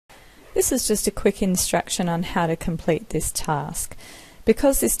This is just a quick instruction on how to complete this task.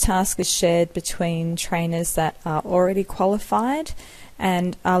 Because this task is shared between trainers that are already qualified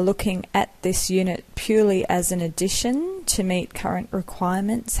and are looking at this unit purely as an addition to meet current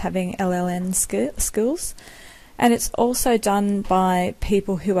requirements, having LLN skills, and it's also done by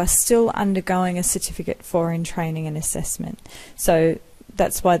people who are still undergoing a Certificate 4 in Training and Assessment. So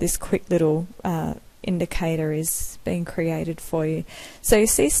that's why this quick little indicator is being created for you. So you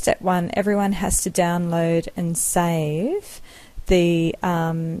see step 1, everyone has to download and save the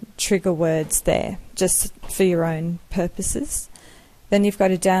trigger words there, just for your own purposes. Then you've got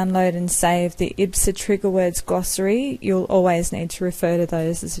to download and save the IBSA trigger words glossary. You'll always need to refer to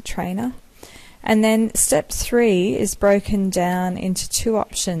those as a trainer. And then step 3 is broken down into 2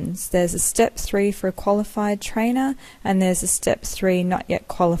 options. There's a step 3 for a qualified trainer, and there's a step 3 not yet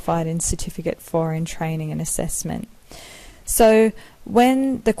qualified in Certificate 4 in Training and Assessment. So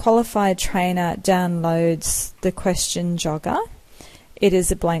when the qualified trainer downloads the question jogger, it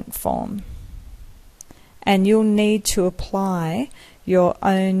is a blank form. And you'll need to apply your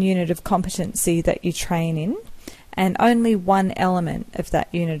own unit of competency that you train in, and only one element of that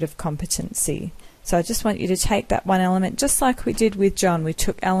unit of competency. So I just want you to take that one element, just like we did with John. We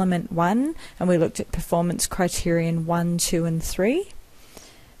took element 1 and we looked at performance criterion 1, 2 and 3.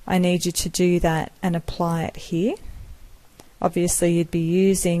 I need you to do that and apply it here. Obviously you'd be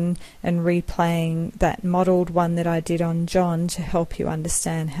using and replaying that modelled one that I did on John to help you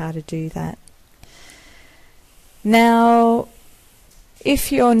understand how to do that. Now,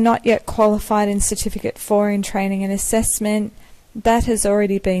 if you're not yet qualified in Certificate 4 in Training and Assessment, that has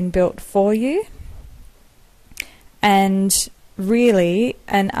already been built for you. And really,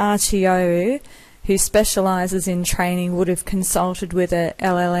 an RTO who specialises in training would have consulted with a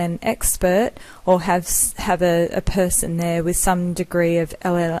LLN expert, or have a person there with some degree of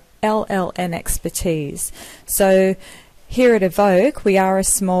LLN expertise. So here at Evoke, we are a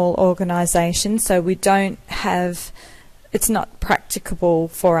small organisation, so we don't have, it's not practicable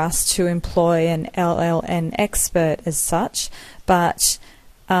for us to employ an LLN expert as such, but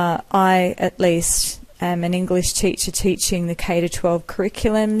I at least am an English teacher teaching the K-12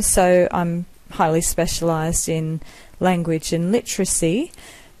 curriculum, so I'm highly specialised in language and literacy,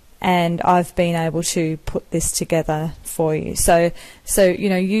 and I've been able to put this together for you. So you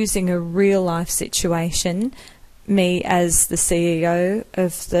know, using a real life situation, me as the CEO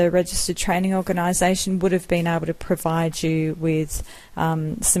of the Registered Training Organisation would have been able to provide you with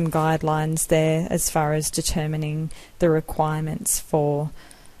some guidelines there as far as determining the requirements for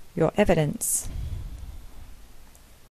your evidence.